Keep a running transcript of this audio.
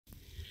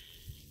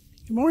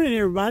Good morning,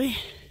 everybody.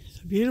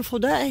 It's a beautiful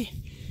day.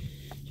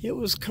 It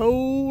was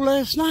cold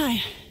last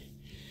night.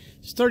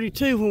 It's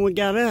 32 when we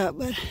got up,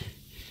 but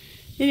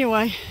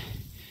anyway,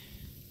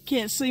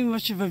 can't see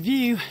much of a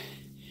view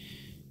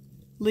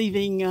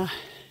leaving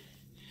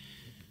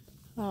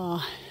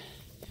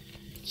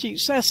cheap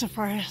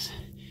Sassafras.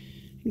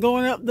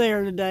 Going up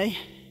there today,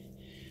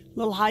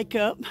 little hike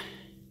up,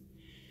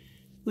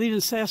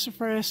 leaving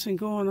Sassafras and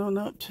going on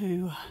up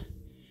to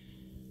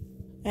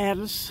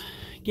Addis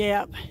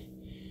Gap,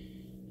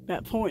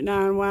 about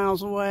 0.9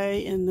 miles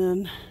away, and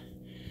then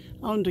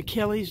on to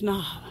Kelly's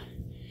Knob.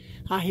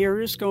 I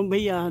hear it's going to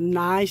be a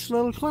nice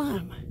little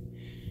climb,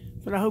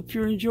 but I hope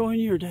you're enjoying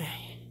your day.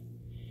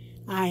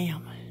 I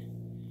am.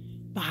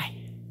 Bye.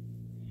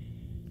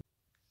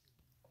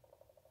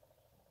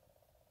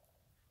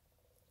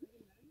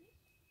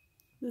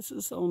 This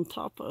is on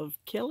top of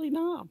Kelly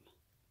Knob.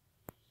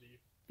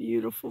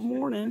 Beautiful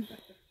morning.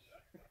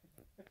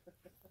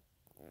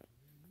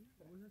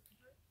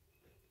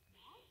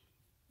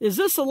 Is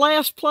this the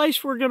last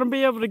place we're going to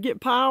be able to get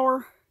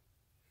power?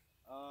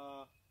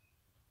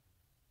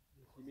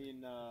 You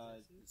mean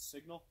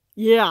signal?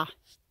 Yeah.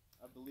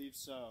 I believe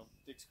so.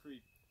 Dix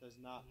Creek does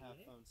not have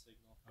phone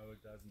signal. Oh,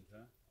 it doesn't,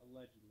 huh?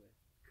 Allegedly.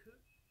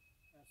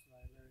 That's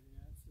what I learned.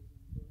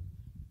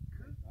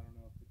 I don't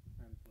know if it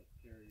depends what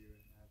carrier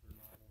you have or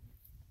not.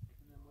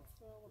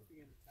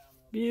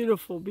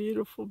 Beautiful,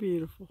 beautiful,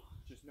 beautiful.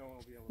 Just no one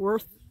will be able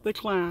Worth the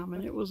climb,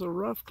 and it was a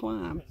rough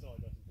climb.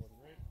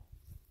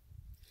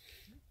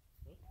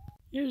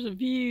 Here's a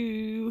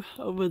view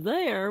over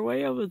there,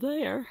 way over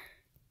there.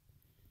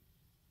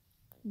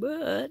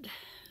 But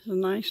it's a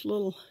nice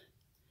little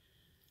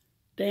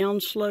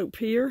downslope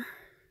here.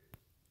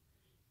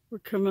 We're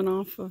coming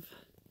off of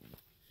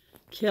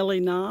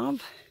Kelly Knob.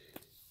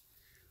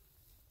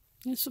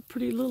 It's a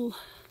pretty little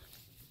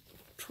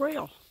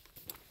trail.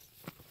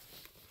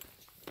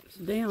 It's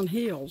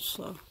downhill,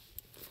 so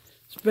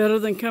it's better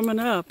than coming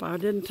up. I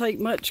didn't take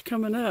much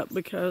coming up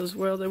because,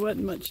 well, there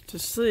wasn't much to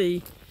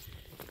see.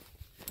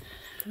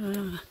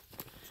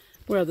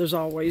 Well, there's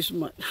always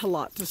a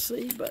lot to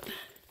see, but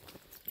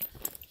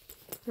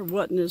there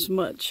wasn't as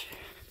much.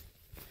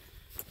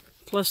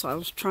 Plus, I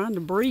was trying to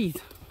breathe.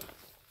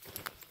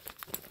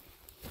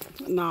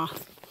 Nah,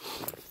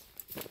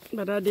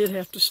 but I did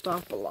have to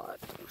stop a lot.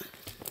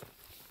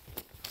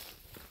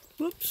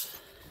 Whoops.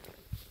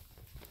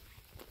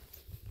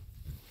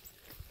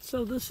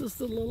 So this is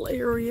the little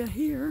area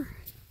here.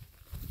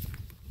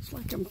 It's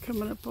like I'm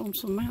coming up on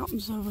some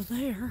mountains over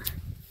there.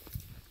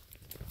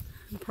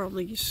 I'm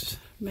probably just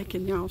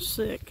making y'all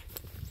sick.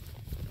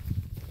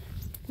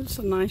 It's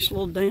a nice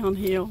little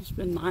downhill. It's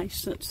been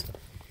nice since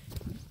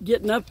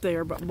getting up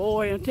there, but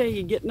boy, I tell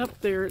you, getting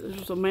up there,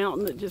 there's a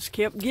mountain that just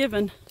kept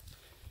giving.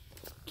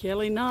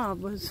 Kelly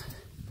Knob was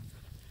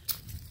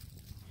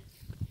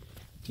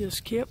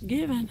just kept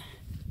giving.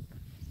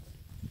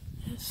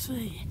 Let's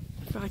see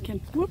if I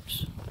can,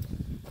 whoops,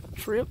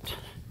 tripped.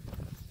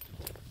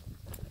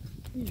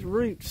 These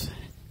roots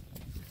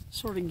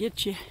sort of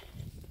get you.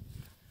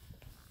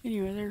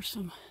 Anyway, there's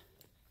some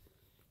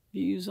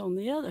views on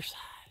the other side.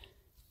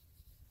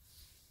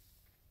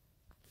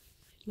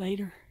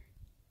 Later.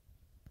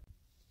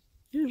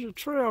 Here's a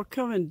trail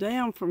coming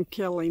down from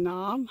Kelly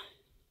Knob.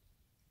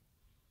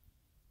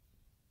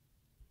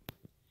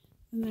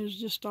 And there's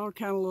just all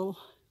kind of little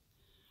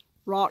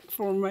rock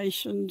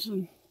formations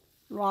and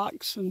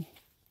rocks and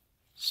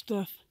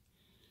stuff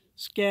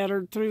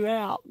scattered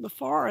throughout the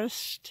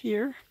forest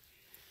here.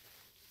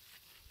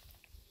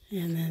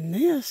 And then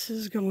this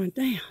is going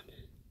down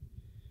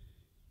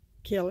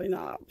Kelly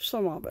Knob,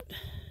 some of it.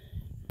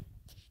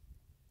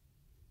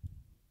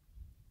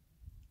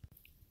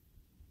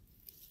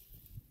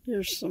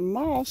 Here's some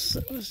moss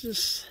that was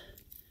just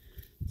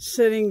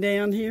sitting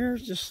down here,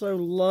 just so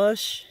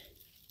lush,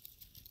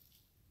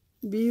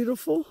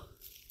 beautiful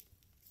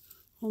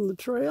on the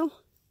trail.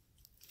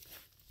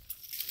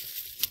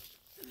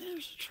 And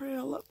there's a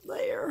trail up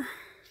there.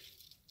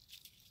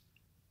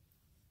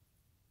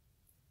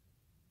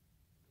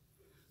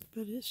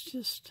 But it's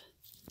just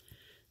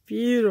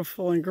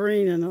beautiful and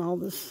green and all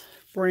this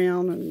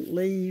brown and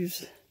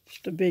leaves.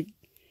 Just a big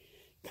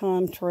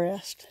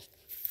contrast.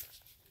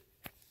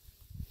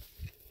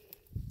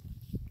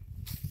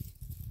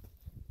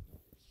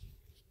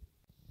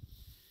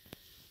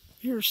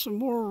 Here's some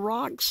more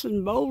rocks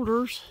and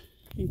boulders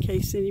in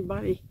case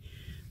anybody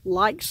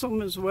likes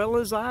them as well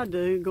as I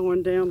do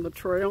going down the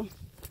trail.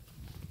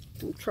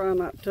 I'll try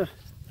not to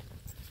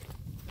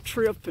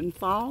trip and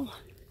fall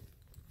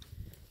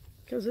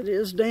because it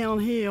is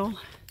downhill,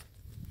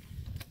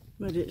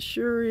 but it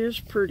sure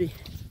is pretty.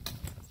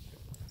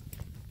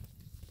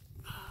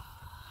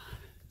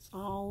 It's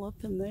all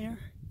up in there.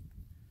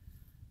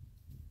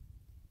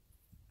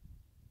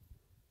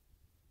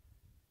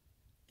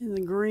 And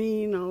the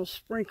green all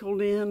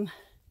sprinkled in.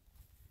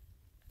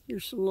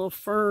 Here's some little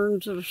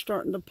ferns that are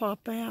starting to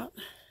pop out.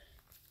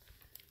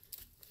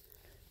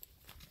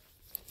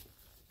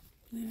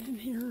 And then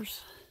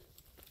here's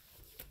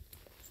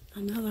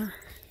another,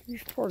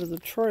 here's part of the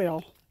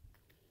trail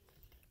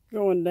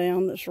going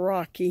down that's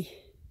rocky.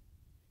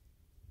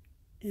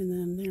 And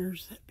then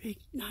there's that big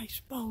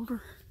nice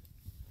boulder.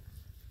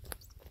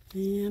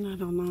 And I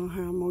don't know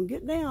how I'm going to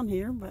get down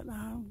here, but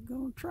I'm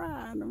going to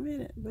try in a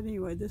minute. But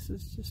anyway, this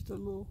is just a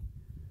little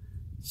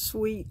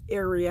sweet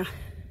area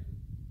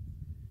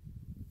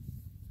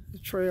the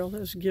trail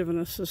has given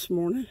us this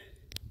morning.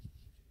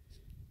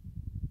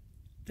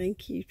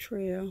 Thank you,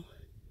 trail.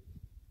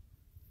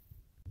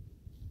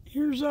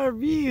 Here's our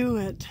view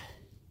at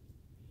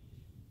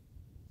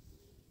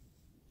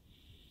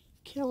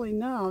Kelly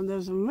Knob.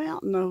 There's a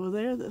mountain over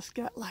there that's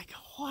got like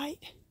a white,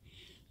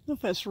 I don't know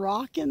if that's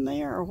rock in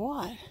there or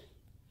what.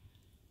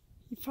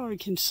 You probably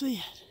can see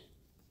it.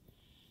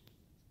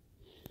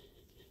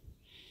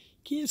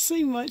 Can't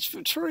see much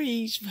for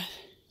trees, but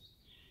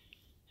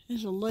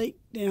there's a lake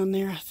down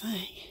there, I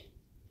think.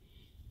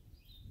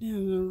 Down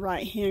in the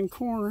right-hand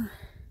corner.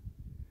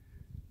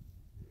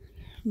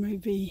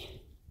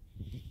 Maybe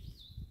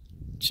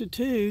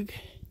Chatoog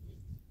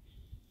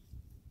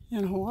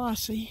and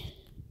Hiwassee.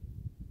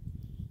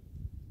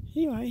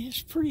 Anyway,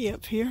 it's pretty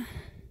up here.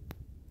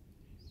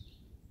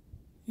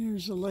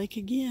 There's a lake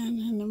again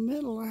in the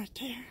middle right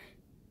there.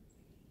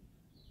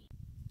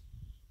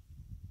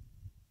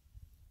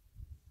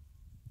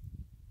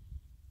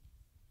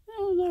 I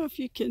don't know if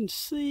you can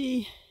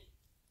see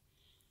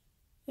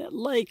that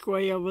lake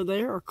way over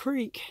there, or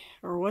creek,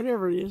 or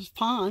whatever it is,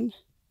 pond.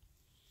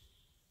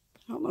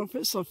 I don't know if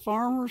it's a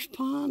farmer's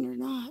pond or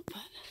not,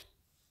 but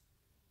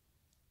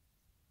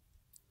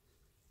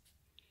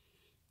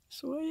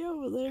it's way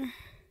over there.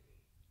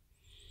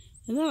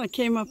 And then I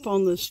came up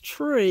on this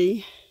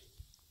tree.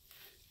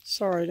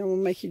 Sorry, I don't want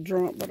to make you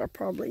drunk, but I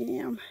probably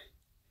am.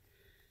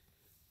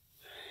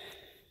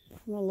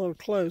 I'm a little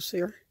close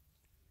here.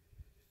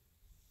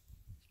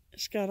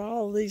 It's got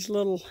all these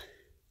little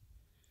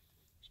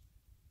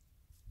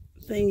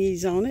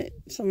thingies on it.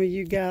 Some of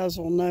you guys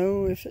will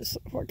know if it's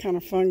what kind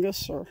of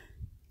fungus or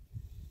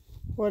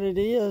what it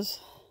is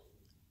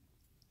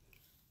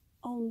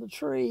on the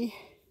tree.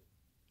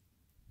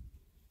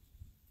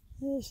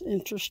 It's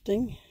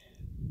interesting.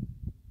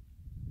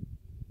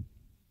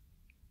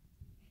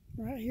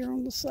 Right here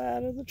on the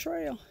side of the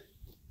trail.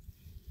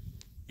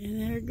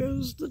 And there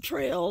goes the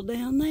trail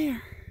down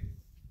there.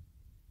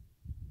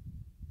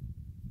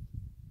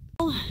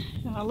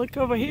 And I look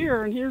over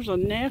here and here's a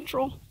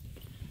natural,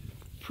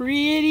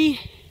 pretty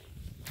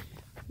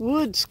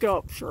wood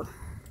sculpture.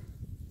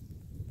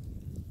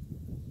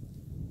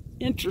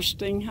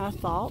 Interesting, I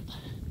thought.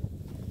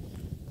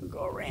 We'll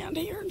go around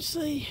here and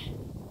see.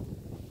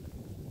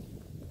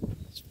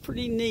 It's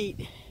pretty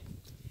neat.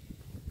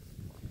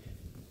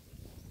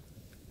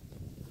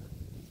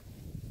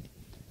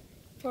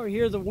 Probably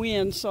hear the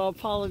wind, so I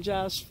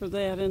apologize for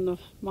that in the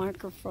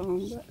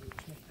microphone. But,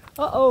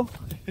 uh-oh.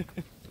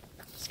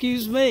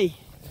 Excuse me.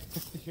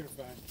 You're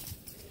fine.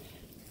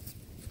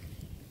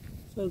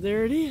 So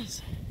there it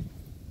is.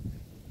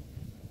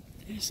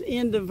 It's the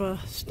end of a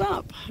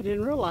stump. I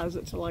didn't realize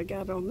it till I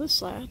got on this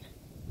side.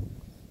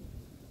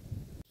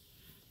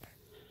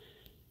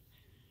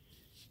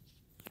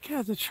 Look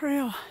how the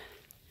trail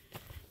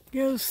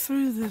goes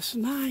through this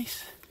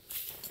nice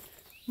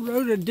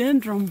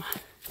rhododendron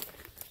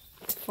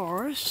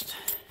forest.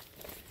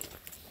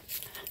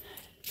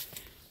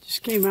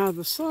 Just came out of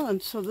the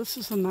sun, so this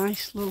is a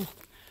nice little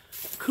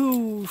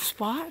cool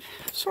spot.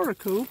 Sort of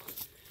cool.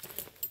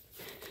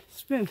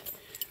 It's been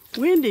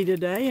windy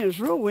today, and it was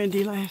real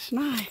windy last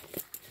night.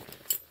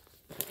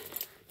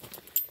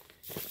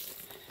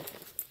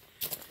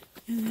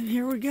 And then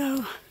here we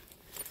go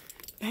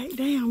back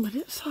down, but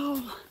it's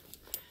all,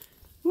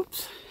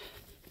 whoops,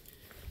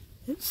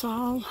 it's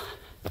all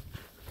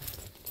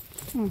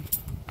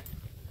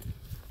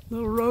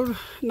little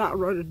not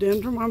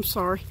rhododendron, I'm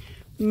sorry,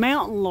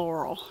 mountain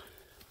laurel.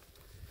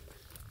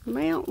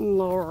 Mountain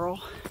laurel.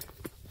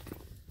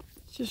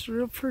 It's just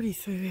real pretty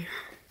through here.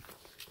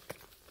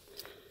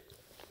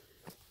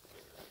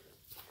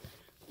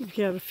 We've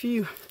got a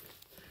few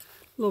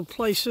little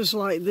places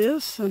like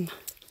this, and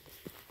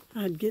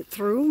I'd get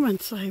through them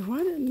and say, why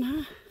didn't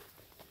I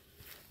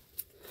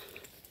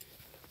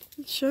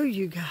show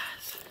you guys?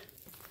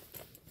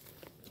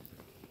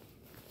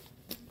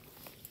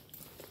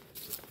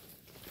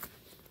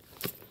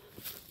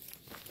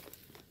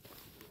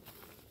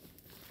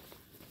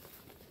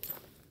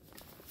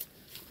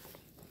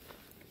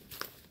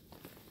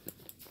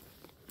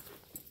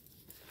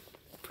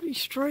 Pretty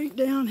straight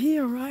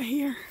downhill right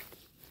here.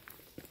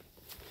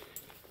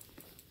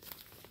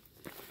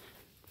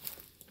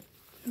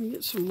 And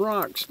get some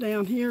rocks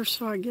down here,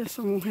 so I guess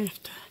I'm gonna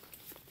have to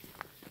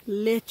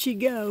let you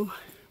go.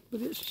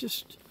 But it's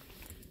just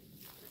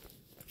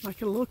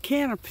like a little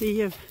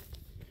canopy of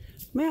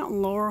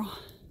mountain laurel.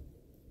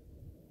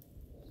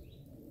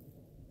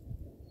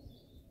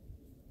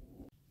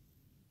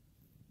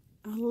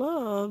 I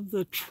love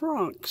the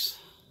trunks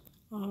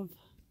of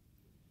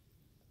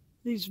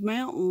these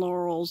mountain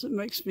laurels. It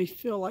makes me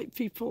feel like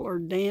people are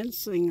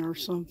dancing or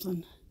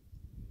something.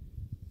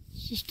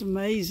 It's just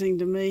amazing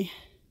to me.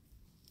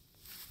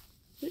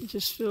 It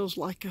just feels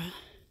like a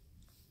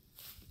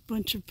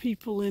bunch of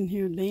people in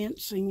here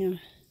dancing, and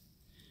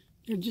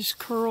they just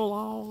curl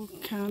all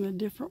kind of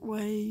different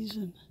ways,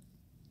 and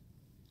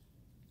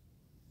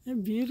they're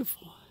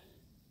beautiful.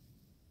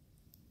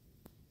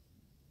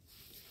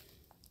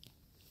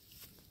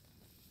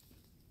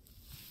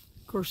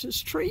 Of course, it's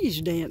trees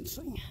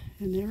dancing,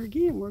 and there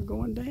again we're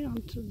going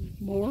down to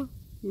more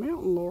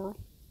mountain laurel.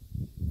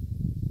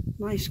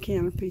 Nice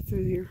canopy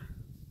through here.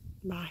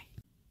 Bye.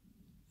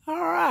 All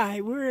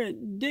right, we're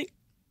at Dix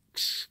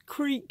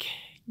Creek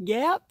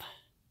Gap.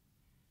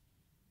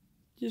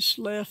 Just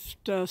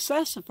left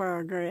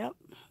Sassafras Gap.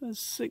 That's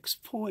 6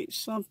 point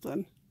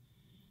something.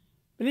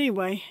 But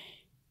anyway,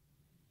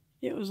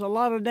 it was a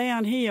lot of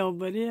downhill,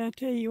 but yeah, I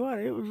tell you what,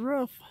 it was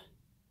rough.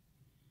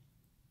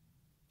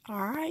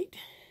 All right.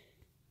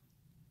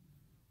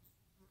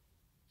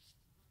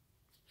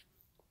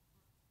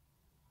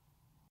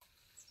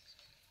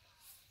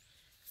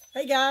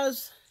 Hey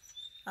guys,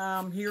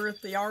 I'm here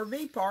at the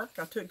RV park.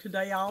 I took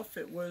today off.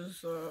 It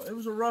was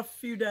a rough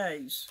few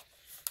days,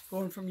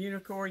 going from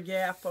Unicoi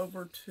Gap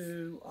over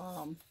to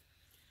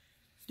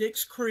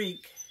Dix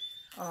Creek.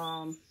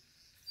 I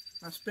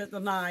spent the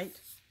night.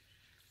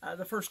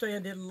 The first day I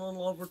did a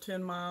little over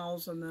 10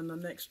 miles, and then the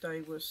next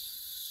day was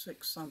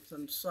 6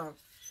 something. So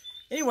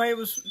anyway, it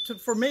was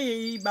for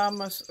me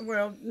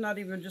well, not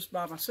even just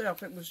by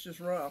myself. It was just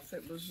rough.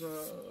 It was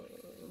a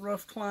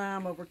rough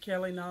climb over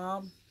Kelly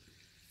Knob.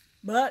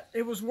 But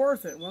it was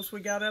worth it. Once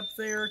we got up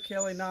there,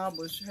 Kelly Knob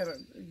had a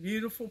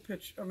beautiful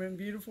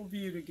beautiful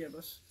view to give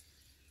us.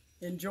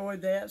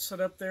 Enjoyed that,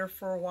 sat up there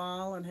for a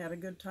while and had a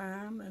good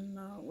time, and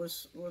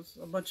was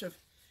a bunch of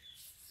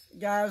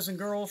guys and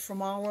girls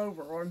from all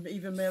over, or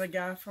even met a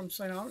guy from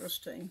St.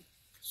 Augustine.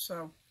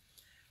 So,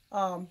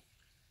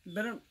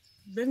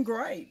 been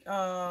great.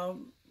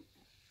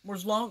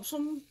 Was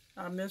lonesome.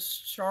 I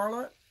missed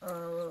Charlotte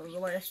the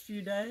last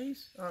few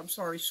days. I'm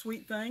sorry,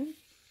 Sweet Thing.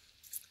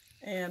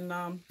 And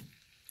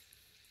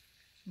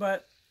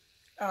but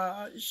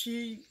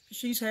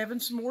she's having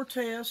some more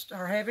tests,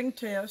 or having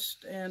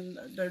tests, and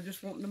they're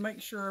just wanting to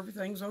make sure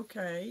everything's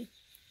okay.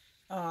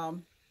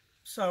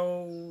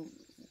 So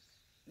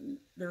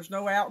there's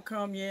no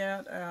outcome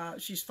yet.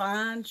 She's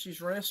fine. She's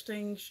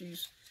resting.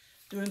 She's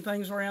doing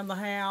things around the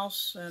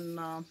house,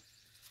 and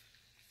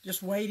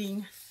just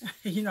waiting.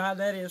 You know how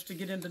that is, to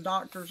get into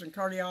doctors and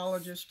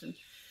cardiologists.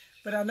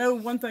 But I know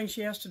one thing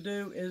she has to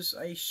do is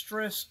a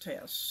stress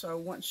test. So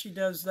once she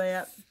does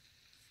that,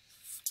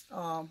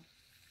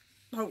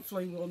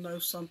 hopefully we'll know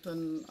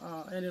something,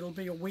 and it'll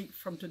be a week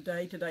from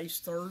today. Today's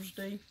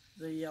Thursday,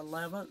 the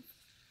 11th.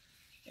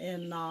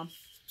 And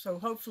so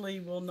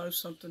hopefully we'll know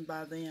something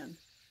by then.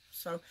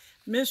 So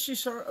miss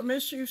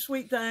you,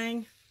 Sweet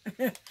Thing.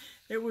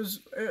 It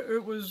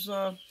was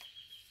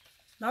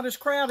not as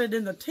crowded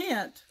in the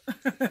tent,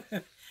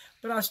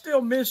 but I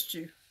still missed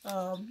you.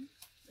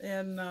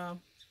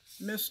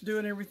 Miss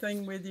doing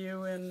everything with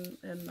you, and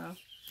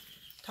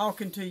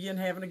talking to you and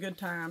having a good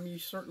time. You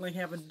certainly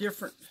have a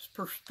different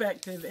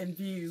perspective and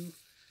view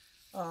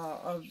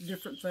of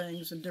different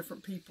things and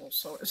different people.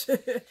 So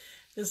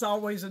it's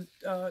always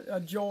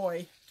a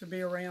joy to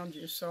be around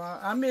you. So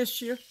I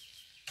miss you,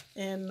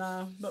 and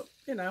but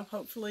you know,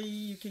 hopefully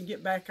you can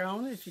get back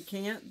on. If you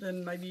can't,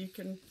 then maybe you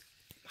can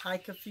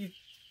hike a few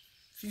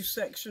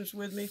sections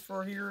with me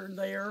for here and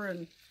there,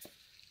 and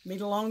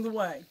meet along the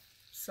way.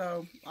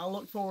 So I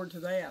look forward to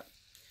that.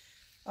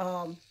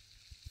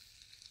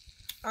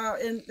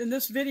 In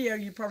this video,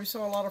 you probably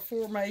saw a lot of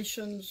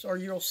formations, or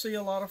you'll see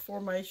a lot of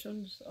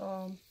formations,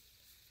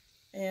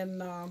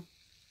 and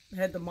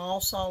had the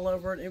moss all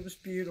over it. It was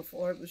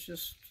beautiful. It was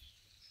just,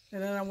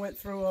 and then I went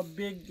through a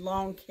big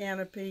long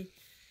canopy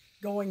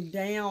going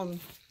down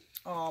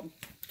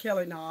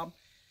Kelly Knob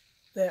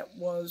that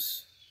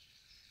was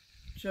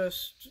it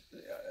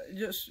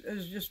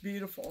was just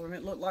beautiful. I mean,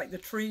 it looked like the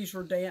trees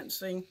were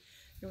dancing.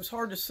 It was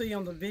hard to see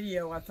on the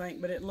video, I think,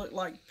 but it looked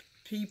like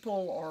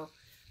people or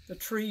the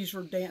trees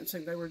were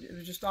dancing. It was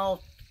just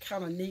all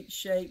kind of neat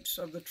shapes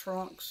of the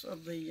trunks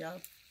of the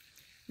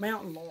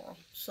mountain laurel.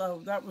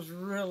 So that was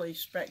really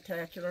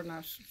spectacular, and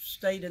I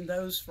stayed in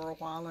those for a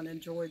while and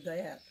enjoyed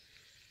that.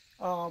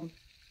 But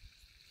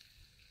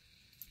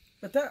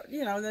that,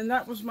 you know, then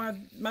that was my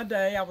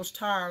day. I was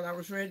tired. I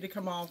was ready to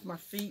come off. My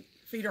feet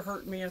are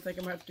hurting me. I think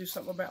I'm going to have to do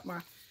something about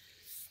my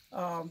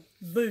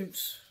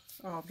boots.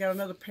 I've got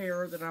another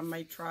pair that I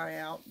may try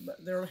out,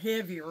 but they're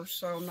heavier,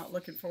 so I'm not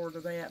looking forward to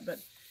that. But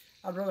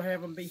I'd rather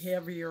have them be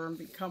heavier and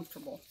be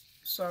comfortable.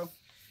 So,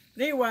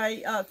 but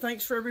anyway,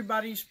 thanks for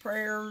everybody's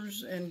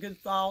prayers and good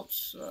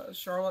thoughts.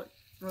 Charlotte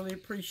really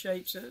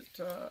appreciates it.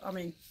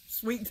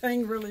 Sweet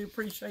Thing really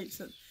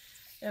appreciates it,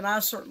 and I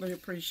certainly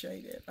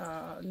appreciate it.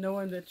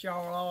 Knowing that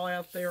y'all are all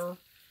out there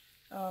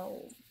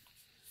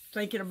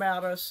thinking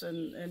about us,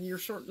 and you're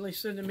certainly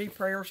sending me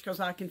prayers,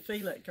 because I can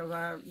feel it, because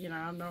I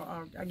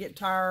know I get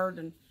tired.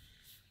 And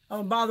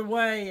oh, by the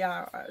way,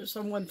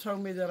 someone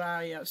told me that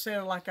I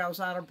sounded like I was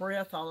out of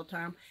breath all the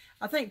time.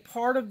 I think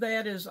part of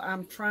that is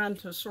I'm trying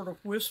to sort of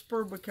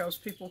whisper, because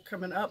people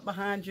coming up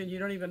behind you and you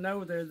don't even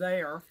know they're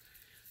there,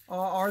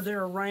 or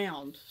they're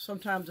around.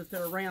 Sometimes if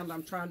they're around,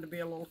 I'm trying to be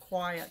a little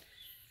quiet.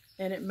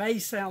 And it may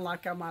sound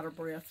like I'm out of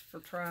breath for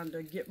trying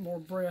to get more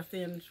breath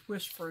in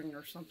whispering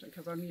or something,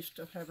 because I'm used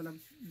to having a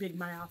big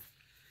mouth.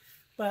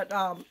 But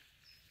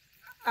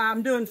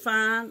I'm doing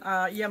fine.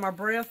 Yeah, my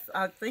breath,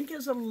 I think,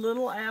 is a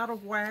little out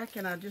of whack,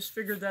 and I just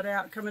figured that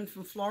out coming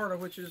from Florida,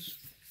 which is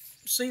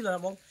sea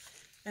level,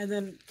 and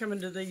then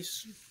coming to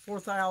these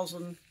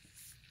 4,000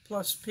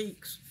 plus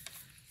peaks.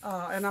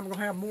 And I'm going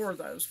to have more of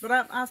those.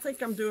 But I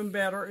think I'm doing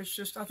better. It's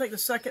just, I think the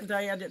second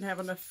day I didn't have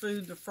enough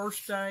food the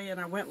first day, and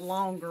I went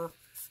longer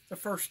the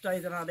first day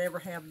than I'd ever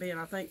have been.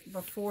 I think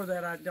before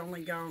that I'd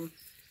only gone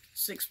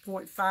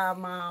 6.5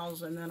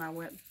 miles, and then I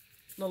went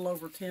a little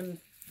over 10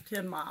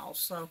 miles,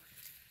 so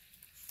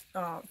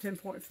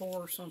 10.4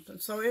 or something.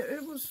 So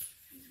it was,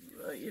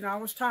 you know, I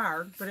was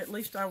tired, but at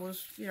least I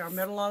was, you know, I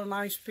met a lot of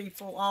nice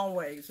people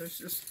always. There's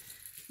just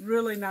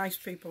really nice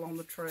people on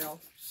the trail.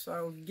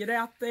 So get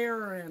out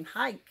there and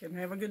hike and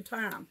have a good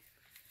time.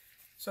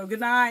 So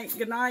good night,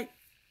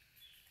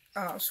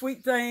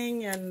 sweet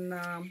thing,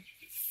 and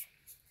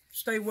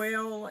stay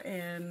well,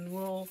 and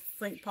we'll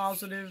think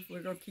positive.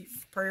 We're going to keep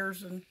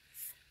prayers and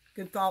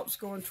good thoughts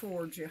going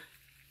towards you.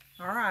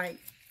 All right,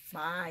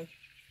 bye.